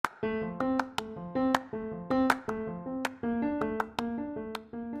Hey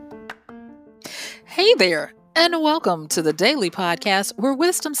there, and welcome to the daily podcast where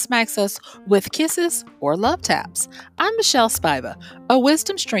wisdom smacks us with kisses or love taps. I'm Michelle Spiva, a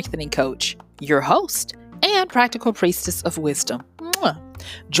wisdom strengthening coach, your host, and practical priestess of wisdom. Mwah.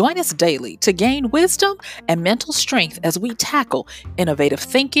 Join us daily to gain wisdom and mental strength as we tackle innovative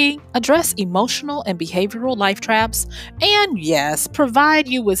thinking, address emotional and behavioral life traps, and yes, provide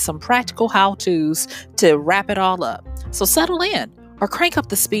you with some practical how to's to wrap it all up. So settle in or crank up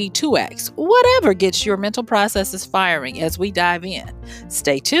the speed 2x, whatever gets your mental processes firing as we dive in.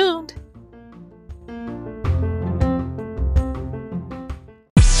 Stay tuned.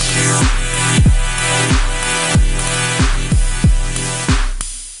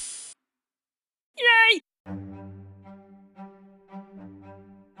 Yay!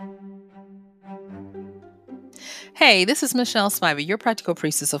 Hey, this is Michelle Spiva, your practical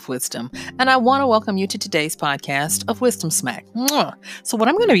priestess of wisdom, and I want to welcome you to today's podcast of Wisdom Smack. Mwah. So, what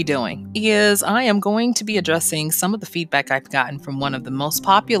I'm going to be doing is I am going to be addressing some of the feedback I've gotten from one of the most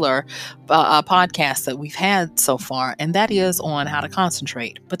popular podcasts that we've had so far, and that is on how to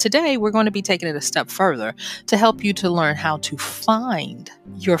concentrate. But today, we're going to be taking it a step further to help you to learn how to find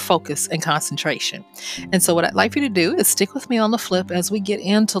your focus and concentration. And so, what I'd like for you to do is stick with me on the flip as we get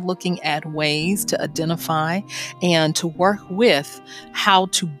into looking at ways to identify and to work with how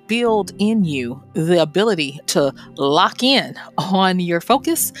to build in you the ability to lock in on your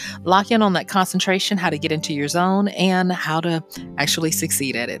focus, lock in on that concentration, how to get into your zone, and how to actually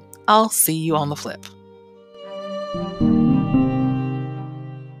succeed at it. I'll see you on the flip.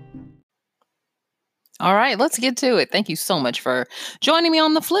 All right, let's get to it. Thank you so much for joining me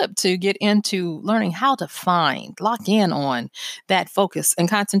on the flip to get into learning how to lock in on that focus and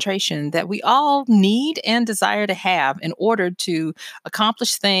concentration that we all need and desire to have in order to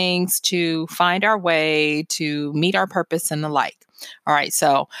accomplish things, to find our way, to meet our purpose and the like. All right,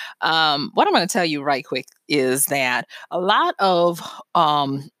 so what I'm going to tell you right quick is that a lot of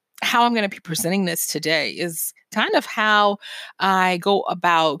how I'm going to be presenting this today is kind of how I go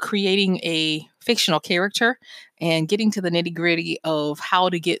about creating a fictional character and getting to the nitty gritty of how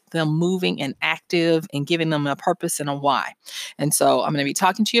to get them moving and active and giving them a purpose and a why. And so I'm going to be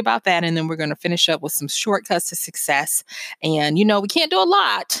talking to you about that. And then we're going to finish up with some shortcuts to success. And, we can't do a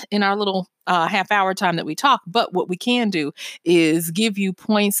lot in our little half hour time that we talk, but what we can do is give you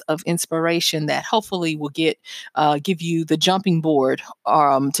points of inspiration that hopefully will give you the jumping board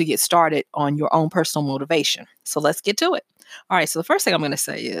to get started on your own personal motivation. So let's get to it. All right, so the first thing I'm going to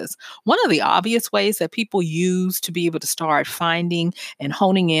say is one of the obvious ways that people use to be able to start finding and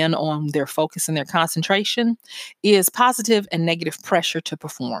honing in on their focus and their concentration is positive and negative pressure to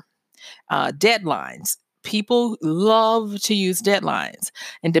perform. Deadlines. People love to use deadlines.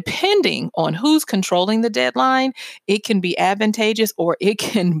 And depending on who's controlling the deadline, it can be advantageous or it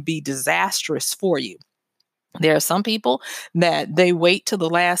can be disastrous for you. There are some people that they wait till the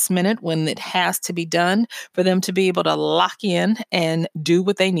last minute when it has to be done for them to be able to lock in and do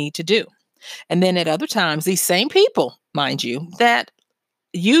what they need to do. And then at other times, these same people, mind you, that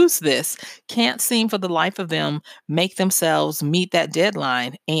use this can't seem for the life of them make themselves meet that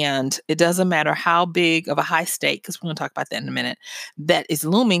deadline. And it doesn't matter how big of a high stake, because we're going to talk about that in a minute, that is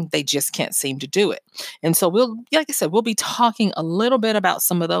looming, they just can't seem to do it. And so like I said, we'll be talking a little bit about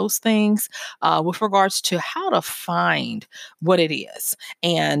some of those things with regards to how to find what it is.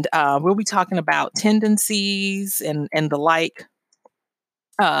 And we'll be talking about tendencies and the like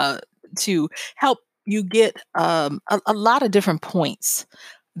uh, to help you get a lot of different points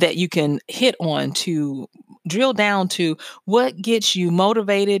that you can hit on to drill down to what gets you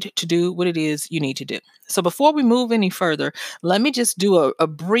motivated to do what it is you need to do. So before we move any further, let me just do a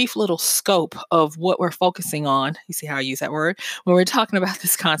brief little scope of what we're focusing on. You see how I use that word when we're talking about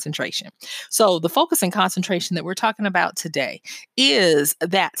this concentration. So the focus and concentration that we're talking about today is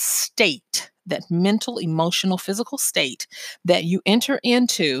that state, that mental, emotional, physical state that you enter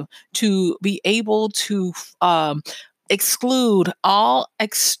into to be able to exclude all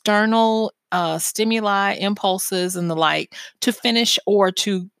external stimuli, impulses, and the like to finish or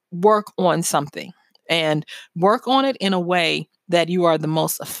to work on something and work on it in a way that you are the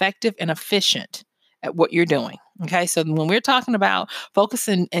most effective and efficient at what you're doing. Okay, so when we're talking about focus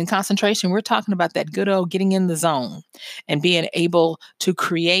and concentration, we're talking about that good old getting in the zone and being able to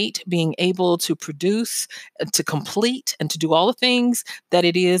create, being able to produce, to complete, and to do all the things that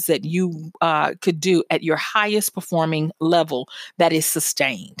it is that you could do at your highest performing level that is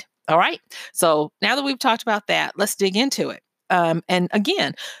sustained. All right, so now that we've talked about that, let's dig into it. And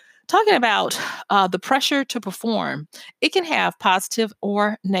again, talking about the pressure to perform, it can have positive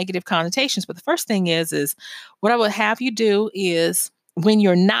or negative connotations. But the first thing is what I would have you do is when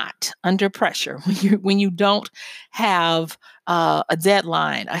you're not under pressure, when you don't have a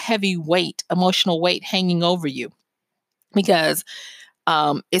deadline, a heavy weight, emotional weight hanging over you, because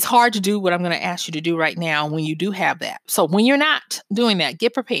it's hard to do what I'm going to ask you to do right now when you do have that. So when you're not doing that,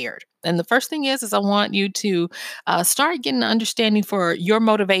 get prepared. And the first thing is I want you to start getting an understanding for your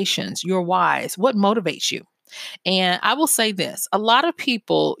motivations, your whys, what motivates you. And I will say this, a lot of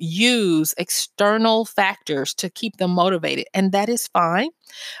people use external factors to keep them motivated, and that is fine.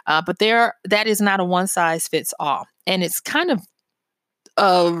 But that is not a one size fits all. And it's kind of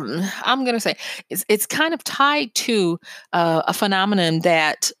I'm going to say it's kind of tied to a phenomenon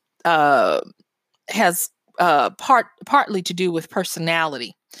that uh, has partly to do with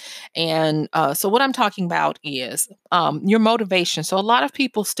personality. And so, what I'm talking about is your motivation. So, a lot of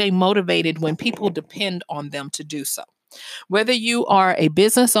people stay motivated when people depend on them to do so. Whether you are a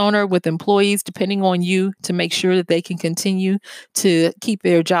business owner with employees depending on you to make sure that they can continue to keep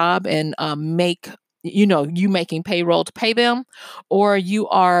their job and make you making payroll to pay them, or you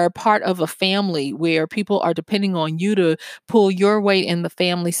are part of a family where people are depending on you to pull your weight in the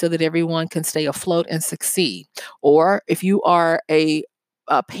family so that everyone can stay afloat and succeed, or if you are a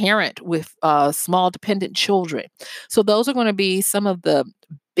parent with small dependent children. So those are going to be some of the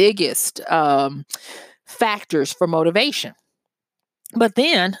biggest factors for motivation. But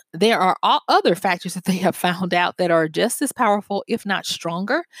then there are all other factors that they have found out that are just as powerful, if not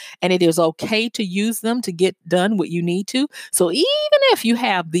stronger. And it is okay to use them to get done what you need to. So even if you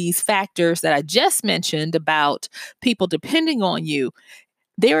have these factors that I just mentioned about people depending on you,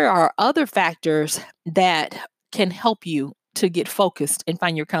 there are other factors that can help you to get focused and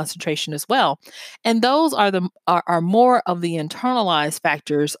find your concentration as well. And those are more of the internalized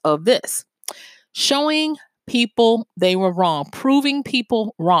factors of this. Showing people they were wrong, proving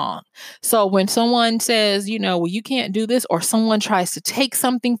people wrong. So when someone says, well, you can't do this, or someone tries to take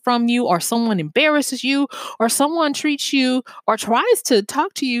something from you, or someone embarrasses you, or someone treats you or tries to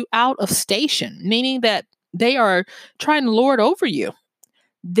talk to you out of station, meaning that they are trying to lord over you.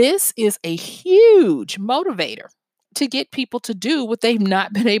 This is a huge motivator to get people to do what they've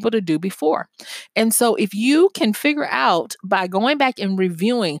not been able to do before. And so, if you can figure out by going back and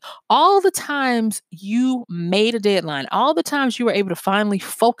reviewing all the times you made a deadline, all the times you were able to finally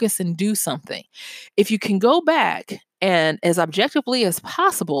focus and do something, if you can go back and as objectively as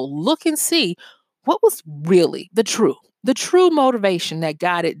possible, look and see what was really the true motivation that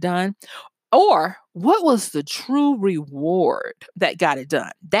got it done, or what was the true reward that got it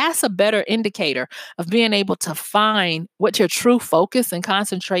done? That's a better indicator of being able to find what your true focus and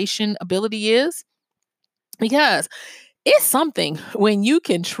concentration ability is. Because it's something when you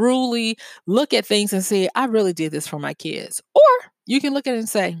can truly look at things and say, I really did this for my kids. Or you can look at it and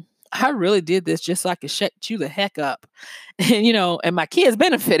say, I really did this just so I could shut you the heck up. And my kids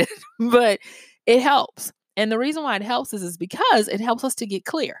benefited, but it helps. And the reason why it helps is because it helps us to get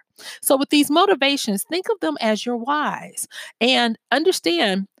clear. So with these motivations, think of them as your whys and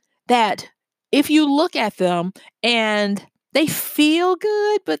understand that if you look at them and they feel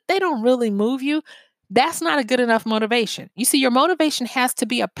good, but they don't really move you, that's not a good enough motivation. You see, your motivation has to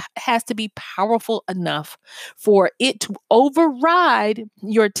be powerful enough for it to override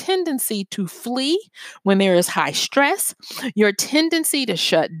your tendency to flee when there is high stress, your tendency to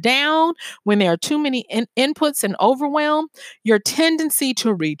shut down when there are too many inputs and overwhelm, your tendency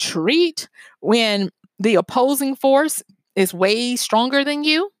to retreat when the opposing force is way stronger than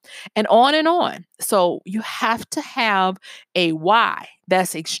you, and on and on. So you have to have a why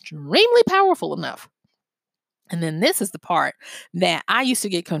that's extremely powerful enough. And then this is the part that I used to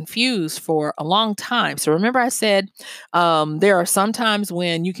get confused for a long time. So remember I said there are some times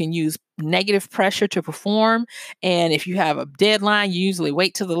when you can use negative pressure to perform. And if you have a deadline, you usually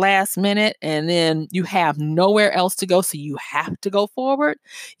wait till the last minute and then you have nowhere else to go. So you have to go forward.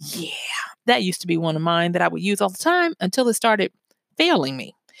 Yeah, that used to be one of mine that I would use all the time until it started failing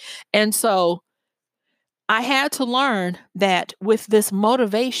me. And so I had to learn that with this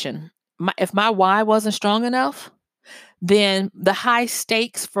motivation, if my why wasn't strong enough, then the high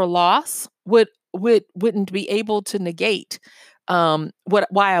stakes for loss wouldn't be able to negate why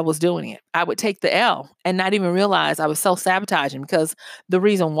I was doing it. I would take the L and not even realize I was self-sabotaging because the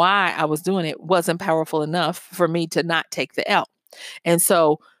reason why I was doing it wasn't powerful enough for me to not take the L. And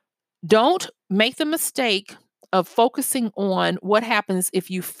so don't make the mistake of focusing on what happens if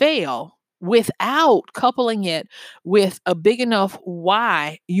you fail without coupling it with a big enough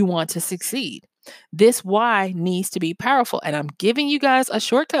why you want to succeed. This why needs to be powerful. And I'm giving you guys a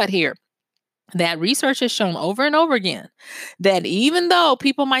shortcut here. That research has shown over and over again that even though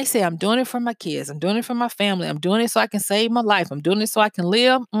people might say, I'm doing it for my kids, I'm doing it for my family, I'm doing it so I can save my life, I'm doing it so I can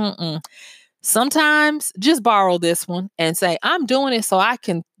live. Sometimes just borrow this one and say, I'm doing it so I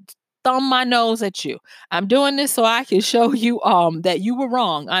can thumb my nose at you. I'm doing this so I can show you that you were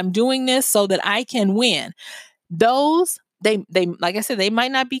wrong. I'm doing this so that I can win. Those they like I said, they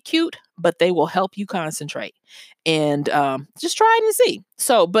might not be cute, but they will help you concentrate. And just try it and see.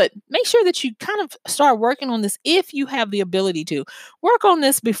 So, but make sure that you kind of start working on this if you have the ability to work on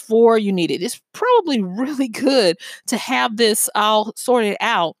this before you need it. It's probably really good to have this all sorted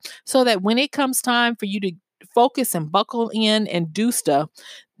out so that when it comes time for you to focus and buckle in and do stuff,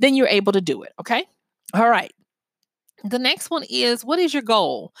 then you're able to do it. Okay. All right. The next one is, what is your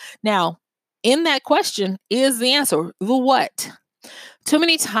goal? Now, in that question is the answer, the what. Too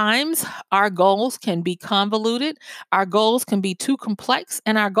many times our goals can be convoluted, our goals can be too complex,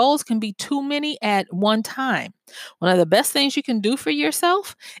 and our goals can be too many at one time. One of the best things you can do for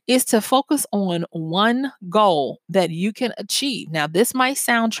yourself is to focus on one goal that you can achieve. Now, this might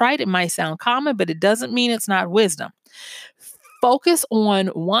sound trite, it might sound common, but it doesn't mean it's not wisdom. Focus on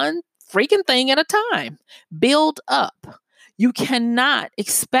one freaking thing at a time. Build up. You cannot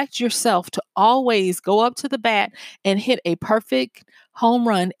expect yourself to always go up to the bat and hit a perfect home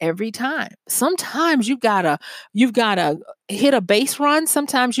run every time. Sometimes you've gotta hit a base run.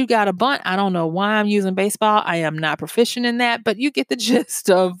 Sometimes you gotta bunt. I don't know why I'm using baseball. I am not proficient in that, but you get the gist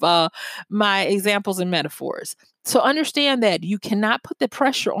of my examples and metaphors. So understand that you cannot put the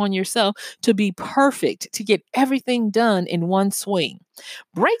pressure on yourself to be perfect, to get everything done in one swing.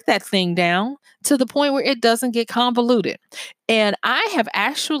 Break that thing down to the point where it doesn't get convoluted. And I have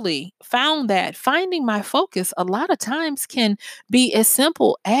actually found that finding my focus a lot of times can be as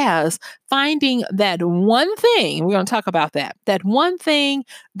simple as finding that one thing. We're going to talk about that. That one thing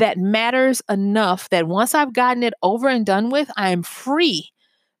that matters enough that once I've gotten it over and done with, I am free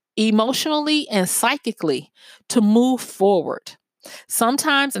emotionally and psychically to move forward.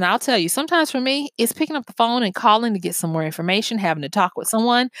 Sometimes, and I'll tell you, sometimes for me, it's picking up the phone and calling to get some more information, having to talk with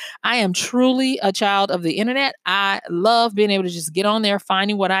someone. I am truly a child of the internet. I love being able to just get on there,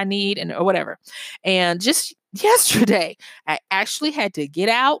 finding what I need and or whatever. And just yesterday, I actually had to get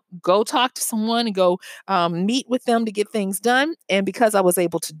out, go talk to someone, and go meet with them to get things done. And because I was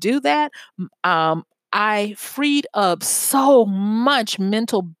able to do that, I freed up so much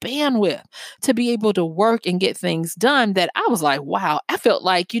mental bandwidth to be able to work and get things done that I was like, wow, I felt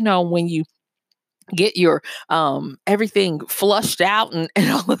like, when you get your everything flushed out and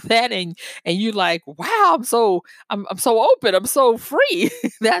all of that and you're like, wow, I'm so open, I'm so free.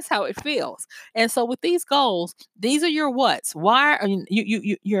 That's how it feels. And so with these goals, these are your whats. Why are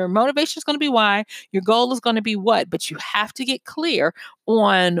your motivation is going to be why, your goal is going to be what, but you have to get clear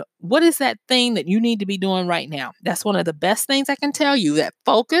on what is that thing that you need to be doing right now. That's one of the best things I can tell you, that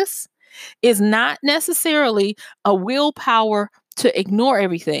focus is not necessarily a willpower to ignore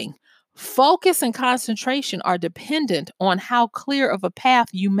everything. Focus and concentration are dependent on how clear of a path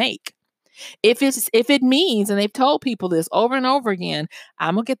you make. If it means, and they've told people this over and over again,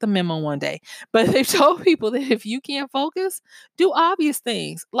 I'm gonna get the memo one day, but they've told people that if you can't focus, do obvious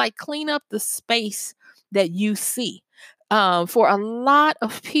things like clean up the space that you see. For a lot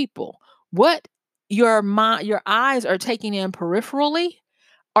of people, what your eyes are taking in peripherally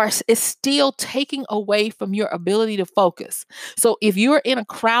is still taking away from your ability to focus. So if you're in a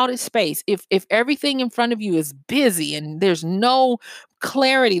crowded space, if everything in front of you is busy and there's no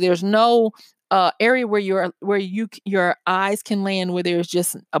clarity, there's no area where your eyes can land, where there's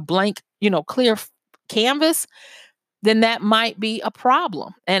just a blank, clear canvas, then that might be a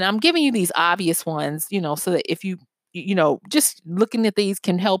problem. And I'm giving you these obvious ones, so that if just looking at these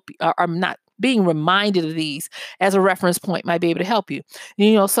can help, or not being reminded of these as a reference point might be able to help you.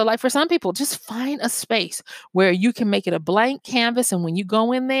 So like for some people, just find a space where you can make it a blank canvas. And when you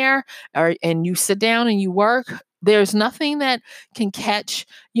go in there and you sit down and you work, there's nothing that can catch,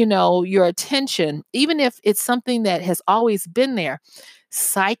 your attention, even if it's something that has always been there.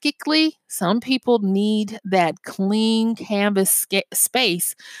 Psychically, some people need that clean canvas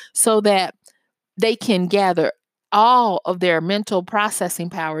space so that they can gather all of their mental processing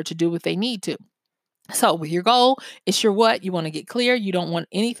power to do what they need to. So with your goal, it's your what. You want to get clear. You don't want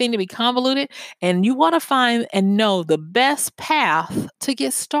anything to be convoluted. And you want to find and know the best path to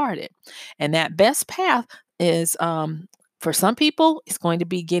get started. And that best path is, for some people, it's going to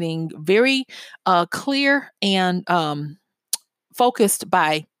be getting very clear and focused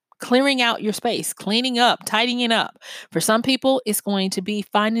by clearing out your space, cleaning up, tidying up. For some people, it's going to be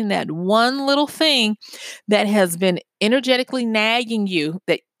finding that one little thing that has been energetically nagging you,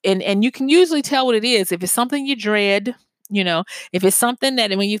 that and you can usually tell what it is. If it's something you dread, if it's something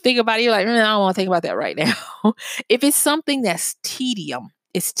that when you think about it, you're like, I don't want to think about that right now. If it's something that's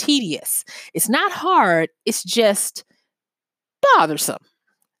it's tedious. It's not hard. It's just bothersome.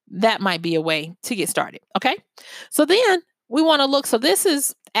 That might be a way to get started. Okay. So then we want to look. So this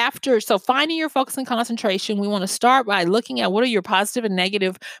is so finding your focus and concentration. We want to start by looking at what are your positive and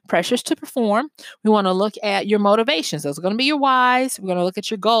negative pressures to perform. We want to look at your motivations. Those are going to be your whys. We're going to look at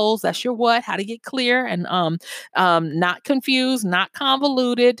your goals. That's your what, how to get clear and not confused, not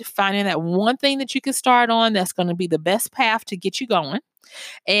convoluted, finding that one thing that you can start on that's going to be the best path to get you going.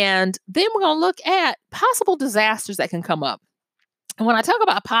 And then we're going to look at possible disasters that can come up. And when I talk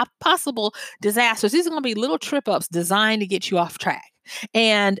about possible disasters, these are going to be little trip ups designed to get you off track.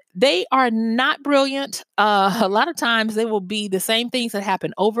 And they are not brilliant. A lot of times they will be the same things that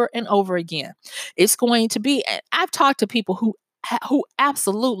happen over and over again. It's going to be, I've talked to people who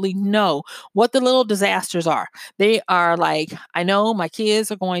absolutely know what the little disasters are. They are like, I know my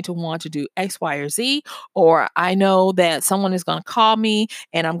kids are going to want to do X, Y, or Z, or I know that someone is going to call me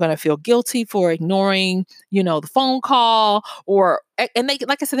and I'm going to feel guilty for ignoring, the phone call, and they,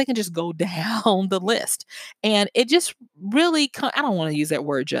 like I said, they can just go down the list. And it just really, I don't want to use that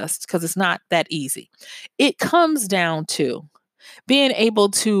word just because it's not that easy. It comes down to being able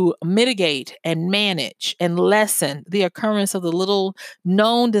to mitigate and manage and lessen the occurrence of the little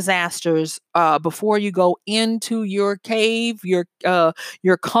known disasters before you go into your cave, your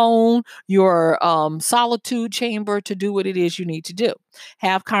cone, your solitude chamber to do what it is you need to do.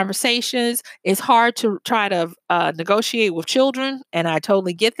 Have conversations. It's hard to try to negotiate with children, and I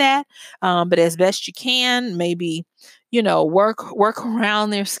totally get that. But as best you can, maybe work around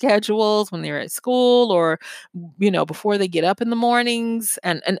their schedules when they're at school, or before they get up in the mornings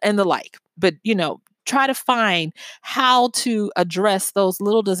and the like. But try to find how to address those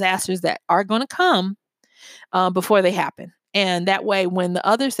little disasters that are going to come before they happen. And that way, when the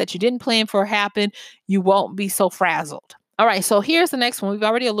others that you didn't plan for happen, you won't be so frazzled. All right, so here's the next one. We've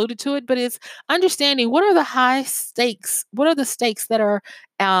already alluded to it, but it's understanding what are the high stakes, what are the stakes that are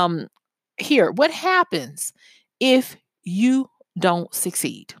here. What happens if you don't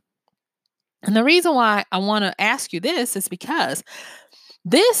succeed? And the reason why I want to ask you this is because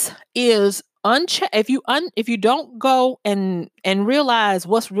this is if you don't go and realize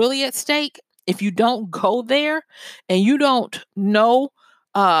what's really at stake, if you don't go there and you don't know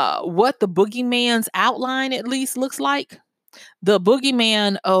what the boogeyman's outline at least looks like, the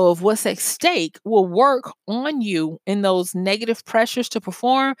boogeyman of what's at stake will work on you in those negative pressures to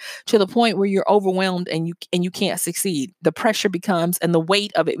perform to the point where you're overwhelmed and you can't succeed. The pressure becomes, and the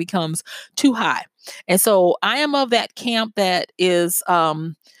weight of it becomes too high. And so I am of that camp that is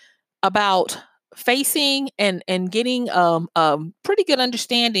about facing and getting pretty good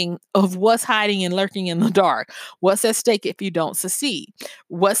understanding of what's hiding and lurking in the dark. What's at stake if you don't succeed?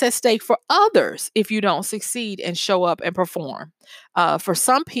 What's at stake for others if you don't succeed and show up and perform? For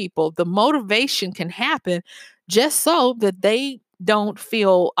some people, the motivation can happen just so that they don't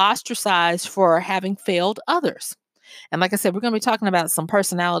feel ostracized for having failed others. And like I said, we're going to be talking about some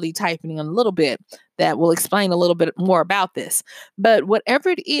personality typing in a little bit that will explain a little bit more about this. But whatever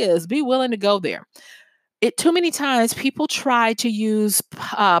it is, be willing to go there. Too many times people try to use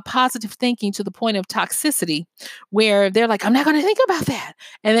positive thinking to the point of toxicity where they're like, I'm not going to think about that.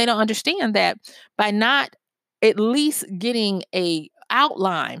 And they don't understand that by not at least getting a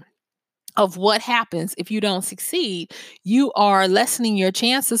outline of what happens if you don't succeed, you are lessening your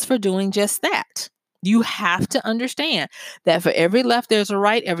chances for doing just that. You have to understand that for every left, there's a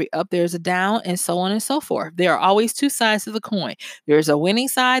right, every up, there's a down, and so on and so forth. There are always two sides to the coin. There's a winning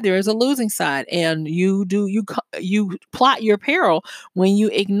side, there is a losing side, and you plot your peril when you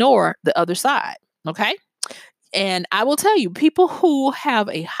ignore the other side. Okay. And I will tell you, people who have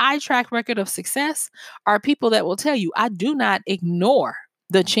a high track record of success are people that will tell you, I do not ignore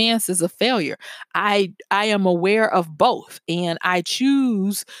the chances of failure. I am aware of both, and I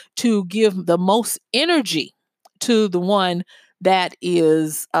choose to give the most energy to the one that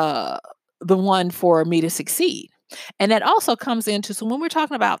is the one for me to succeed. And that also comes into, so when we're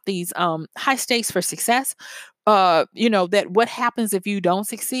talking about these high stakes for success, that what happens if you don't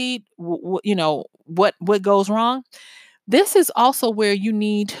succeed, what goes wrong. This is also where you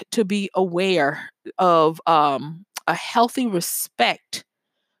need to be aware of a healthy respect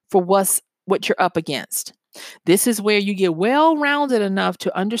for what you're up against. This is where you get well-rounded enough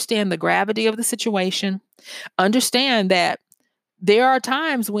to understand the gravity of the situation, understand that there are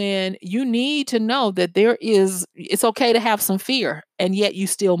times when you need to know that it's okay to have some fear and yet you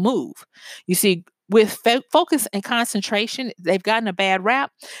still move. You see, with focus and concentration, they've gotten a bad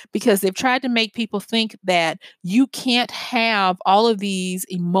rap because they've tried to make people think that you can't have all of these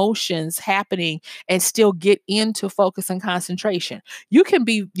emotions happening and still get into focus and concentration. You can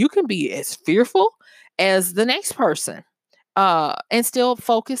be as fearful as the next person, and still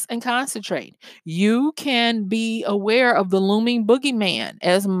focus and concentrate. You can be aware of the looming boogeyman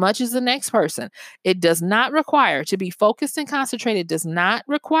as much as the next person. It does not require to be focused and concentrated. It does not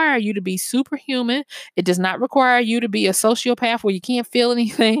require you to be superhuman. It does not require you to be a sociopath where you can't feel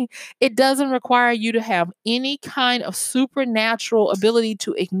anything. It doesn't require you to have any kind of supernatural ability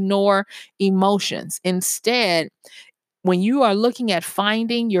to ignore emotions. Instead, when you are looking at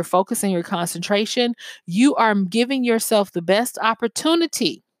finding your focus and your concentration, you are giving yourself the best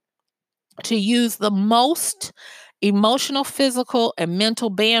opportunity to use the most emotional, physical, and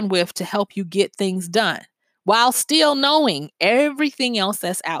mental bandwidth to help you get things done while still knowing everything else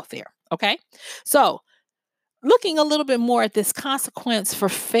that's out there. Okay. So, looking a little bit more at this consequence for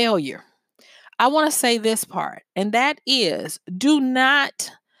failure, I want to say this part, and that is do not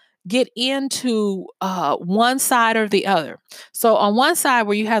get into one side or the other. So, on one side,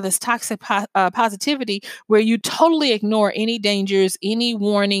 where you have this toxic positivity, where you totally ignore any dangers, any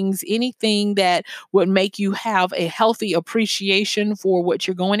warnings, anything that would make you have a healthy appreciation for what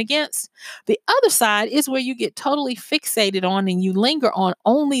you're going against. The other side is where you get totally fixated on and you linger on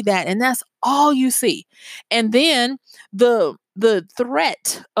only that, and that's all you see. And then the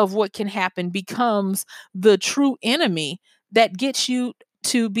threat of what can happen becomes the true enemy that gets you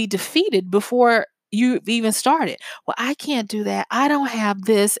to be defeated before you've even started. Well, I can't do that. I don't have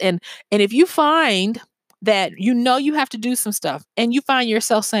this. And if you find that you have to do some stuff and you find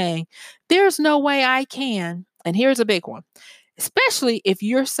yourself saying, there's no way I can. And here's a big one. Especially if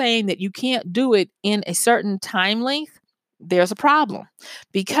you're saying that you can't do it in a certain time length, there's a problem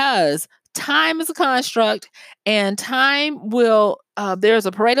because time is a construct and time will there's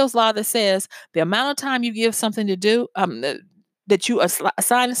a Pareto's law that says the amount of time you give something to do, that you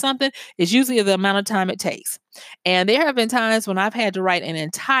assign to something is usually the amount of time it takes. And there have been times when I've had to write you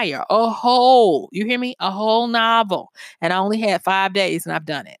hear me, a whole novel, and I only had 5 days and I've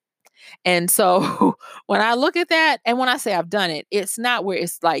done it. And so when I look at that, and when I say I've done it, it's not where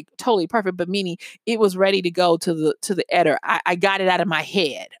it's like totally perfect, but meaning it was ready to go to the editor. I got it out of my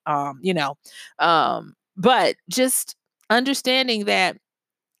head. But just understanding that,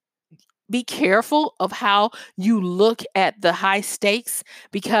 be careful of how you look at the high stakes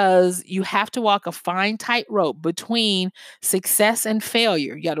because you have to walk a fine tightrope between success and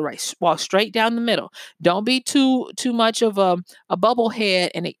failure. You got to walk straight down the middle. Don't be too much of a bubblehead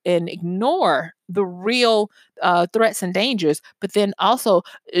and ignore the real threats and dangers. But then also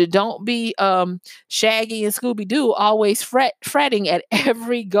don't be Shaggy and Scooby Doo always fretting at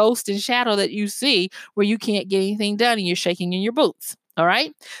every ghost and shadow that you see where you can't get anything done and you're shaking in your boots. All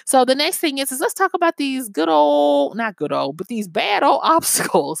right. So the next thing is let's talk about these not good old, but these bad old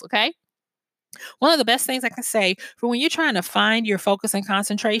obstacles. Okay. One of the best things I can say for when you're trying to find your focus and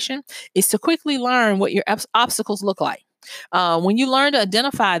concentration is to quickly learn what your obstacles look like. When you learn to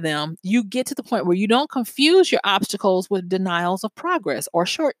identify them, you get to the point where you don't confuse your obstacles with denials of progress or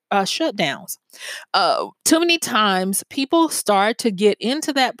short shutdowns. Too many times people start to get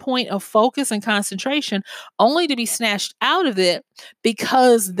into that point of focus and concentration only to be snatched out of it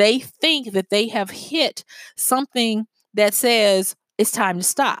because they think that they have hit something that says it's time to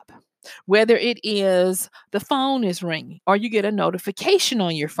stop. Whether it is the phone is ringing, or you get a notification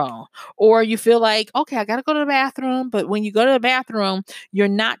on your phone, or you feel like, okay, I got to go to the bathroom. But when you go to the bathroom, you're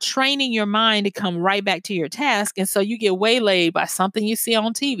not training your mind to come right back to your task. And so you get waylaid by something you see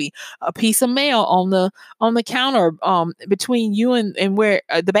on TV, a piece of mail on the counter between you and where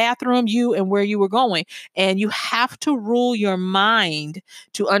the bathroom, you and where you were going. And you have to rule your mind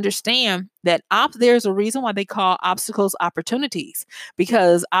to understand that there's a reason why they call obstacles opportunities,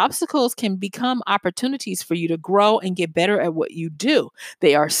 because obstacles can become opportunities for you to grow and get better at what you do.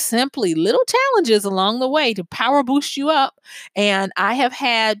 They are simply little challenges along the way to power boost you up. And I have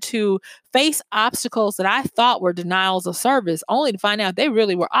had to face obstacles that I thought were denials of service, only to find out they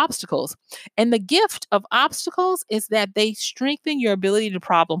really were obstacles. And the gift of obstacles is that they strengthen your ability to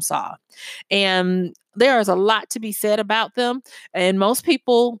problem solve. And there is a lot to be said about them. And most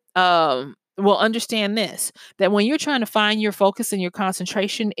people will understand this, that when you're trying to find your focus and your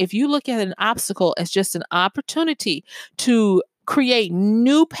concentration, if you look at an obstacle as just an opportunity to create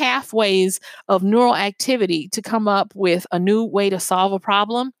new pathways of neural activity to come up with a new way to solve a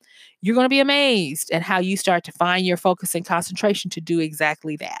problem, you're going to be amazed at how you start to find your focus and concentration to do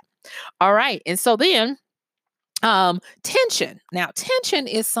exactly that. All right. And so then tension. Now, tension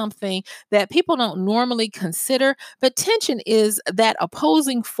is something that people don't normally consider, but tension is that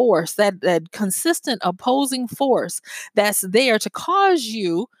opposing force, that consistent opposing force that's there to cause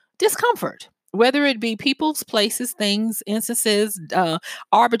you discomfort. Whether it be people's, places, things, instances,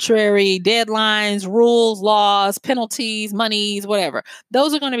 arbitrary deadlines, rules, laws, penalties, monies, whatever.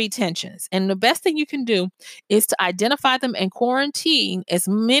 Those are going to be tensions. And the best thing you can do is to identify them and quarantine as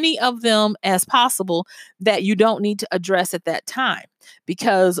many of them as possible that you don't need to address at that time.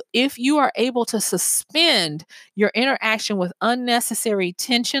 Because if you are able to suspend your interaction with unnecessary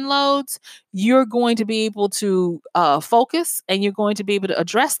tension loads, you're going to be able to focus and you're going to be able to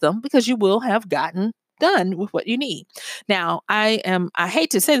address them because you will have gotten done with what you need. Now, I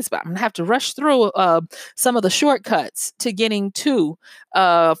hate to say this, but I'm gonna have to rush through some of the shortcuts to getting to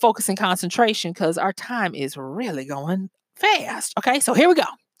focus and concentration because our time is really going fast. Okay, so here we go.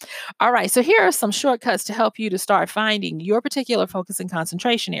 All right, so here are some shortcuts to help you to start finding your particular focus and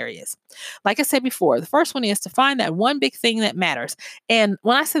concentration areas. Like I said before, the first one is to find that one big thing that matters. And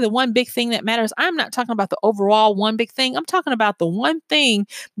when I say the one big thing that matters, I'm not talking about the overall one big thing. I'm talking about the one thing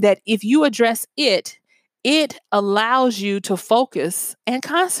that if you address it, it allows you to focus and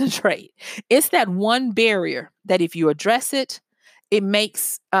concentrate. It's that one barrier that if you address it, it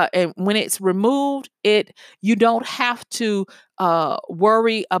makes and when it's removed, it you don't have to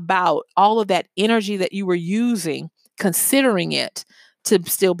worry about all of that energy that you were using considering it to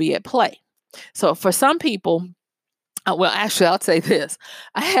still be at play. So for some people, well, actually, I'll say this.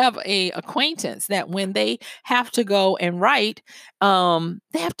 I have a acquaintance that when they have to go and write,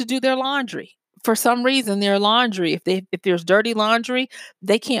 they have to do their laundry. For some reason, their laundry, if there's dirty laundry,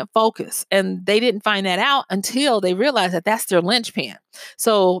 they can't focus, and they didn't find that out until they realized that that's their linchpin.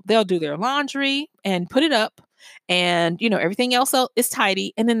 So they'll do their laundry and put it up, and everything else is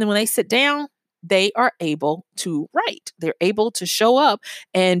tidy. And then when they sit down, they are able to write. They're able to show up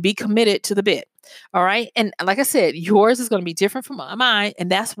and be committed to the bit. All right. And like I said, yours is going to be different from mine.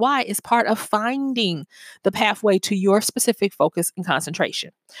 And that's why it's part of finding the pathway to your specific focus and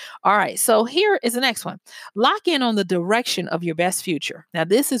concentration. All right. So here is the next one. Lock in on the direction of your best future. Now,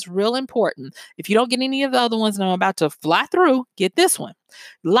 this is real important. If you don't get any of the other ones that I'm about to fly through, get this one.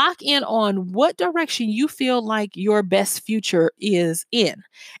 Lock in on what direction you feel like your best future is in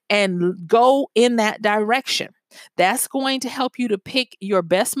and go in that direction. That's going to help you to pick your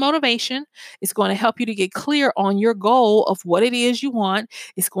best motivation. It's going to help you to get clear on your goal of what it is you want.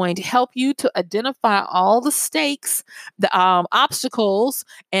 It's going to help you to identify all the stakes, the obstacles,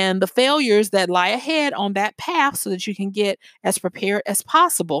 and the failures that lie ahead on that path so that you can get as prepared as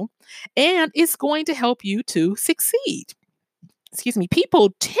possible. And it's going to help you to succeed. Excuse me.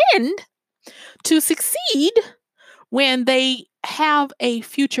 People tend to succeed when they have a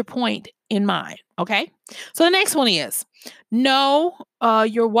future point in mind. Okay. So the next one is know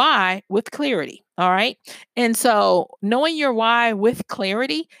your why with clarity. All right. And so knowing your why with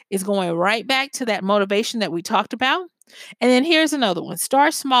clarity is going right back to that motivation that we talked about. And then here's another one.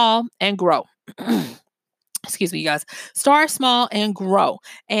 Start small and grow. Excuse me, you guys. Start small and grow,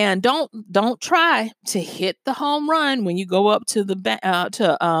 and don't try to hit the home run when you go up to the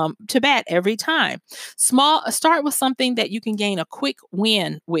to bat every time. Start with something that you can gain a quick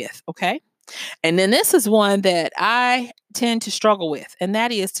win with. Okay, and then this is one that I tend to struggle with, and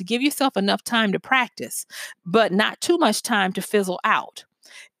that is to give yourself enough time to practice, but not too much time to fizzle out.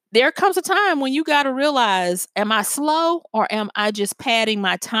 There comes a time when you got to realize, am I slow or am I just padding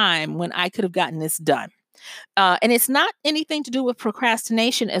my time when I could have gotten this done? And it's not anything to do with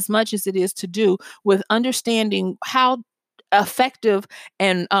procrastination as much as it is to do with understanding how effective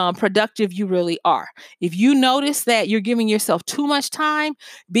and productive you really are. If you notice that you're giving yourself too much time,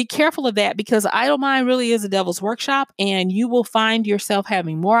 be careful of that because idle mind really is a devil's workshop, and you will find yourself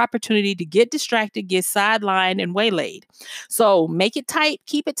having more opportunity to get distracted, get sidelined, and waylaid. So make it tight,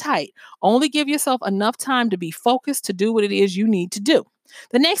 keep it tight. Only give yourself enough time to be focused to do what it is you need to do.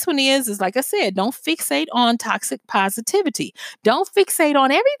 The next one is like I said, don't fixate on toxic positivity. Don't fixate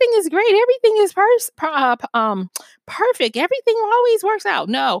on everything is great, everything is perfect, everything always works out.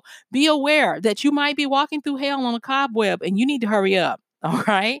 No, be aware that you might be walking through hell on a cobweb and you need to hurry up. All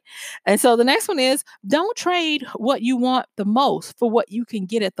right. And so the next one is don't trade what you want the most for what you can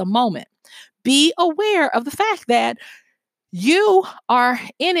get at the moment. Be aware of the fact that you are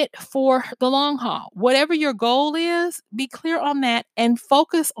in it for the long haul. Whatever your goal is, be clear on that and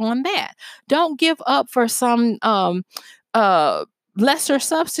focus on that. Don't give up for some uh lesser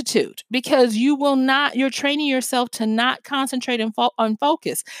substitute, because you're training yourself to not concentrate and on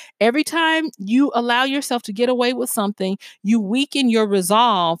focus. Every time you allow yourself to get away with something, you weaken your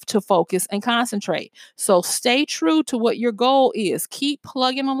resolve to focus and concentrate. So stay true to what your goal is. Keep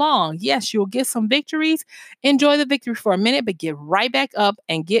plugging along. Yes, you'll get some victories. Enjoy the victory for a minute, but get right back up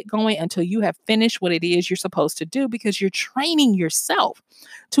and get going until you have finished what it is you're supposed to do, because you're training yourself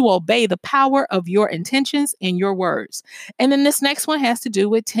to obey the power of your intentions and your words. And then this next one has to do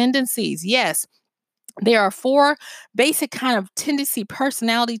with tendencies. Yes, there are 4 basic kind of tendency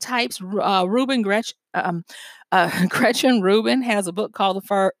personality types. Gretchen Rubin has a book called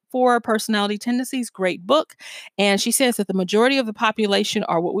The 4 Personality Tendencies. Great book. And she says that the majority of the population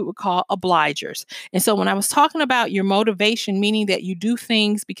are what we would call obligers. And so when I was talking about your motivation, meaning that you do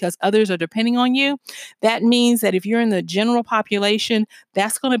things because others are depending on you, that means that if you're in the general population,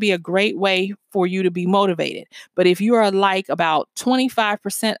 that's going to be a great way for you to be motivated. But if you are like about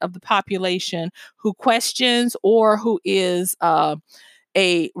 25% of the population who questions or who is a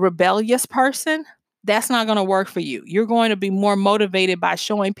rebellious person, that's not going to work for you. You're going to be more motivated by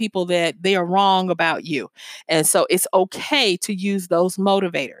showing people that they are wrong about you. And so it's okay to use those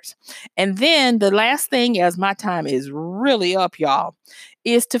motivators. And then the last thing, as my time is really up, y'all,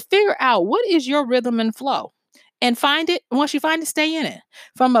 is to figure out what is your rhythm and flow. And find it. Once you find it, stay in it.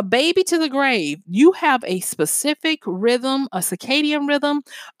 From a baby to the grave, you have a specific rhythm, a circadian rhythm,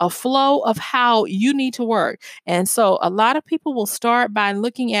 a flow of how you need to work. And so a lot of people will start by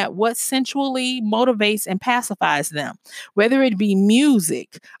looking at what sensually motivates and pacifies them, whether it be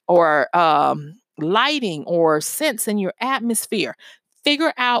music or lighting or scents in your atmosphere.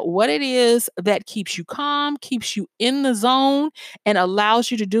 Figure out what it is that keeps you calm, keeps you in the zone, and allows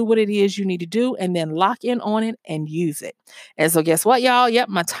you to do what it is you need to do, and then lock in on it and use it. And so guess what, y'all? Yep,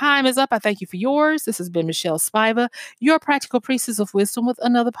 my time is up. I thank you for yours. This has been Michelle Spiva, your practical priestess of wisdom, with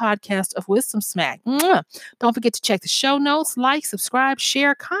another podcast of Wisdom Smack. Mwah! Don't forget to check the show notes, like, subscribe,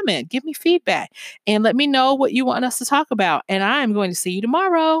 share, comment, give me feedback, and let me know what you want us to talk about. And I am going to see you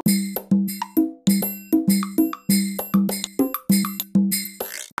tomorrow.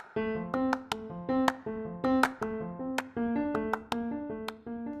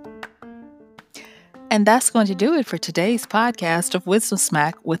 And that's going to do it for today's podcast of Wisdom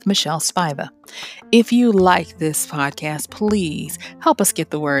Smack with Michelle Spiva. If you like this podcast, please help us get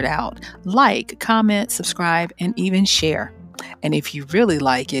the word out. Like, comment, subscribe, and even share. And if you really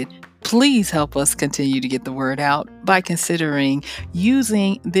like it, please help us continue to get the word out by considering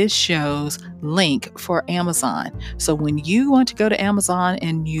using this show's link for Amazon. So when you want to go to Amazon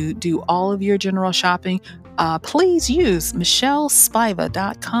and you do all of your general shopping, please use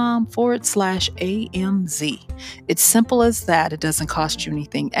michellespaiva.com/AMZ. It's simple as that. It doesn't cost you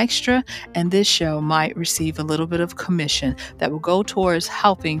anything extra, and this show might receive a little bit of commission that will go towards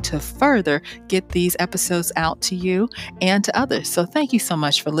helping to further get these episodes out to you and to others. So thank you so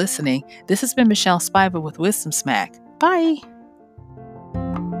much for listening. This has been Michelle Spiva with Wisdom Smack. Bye.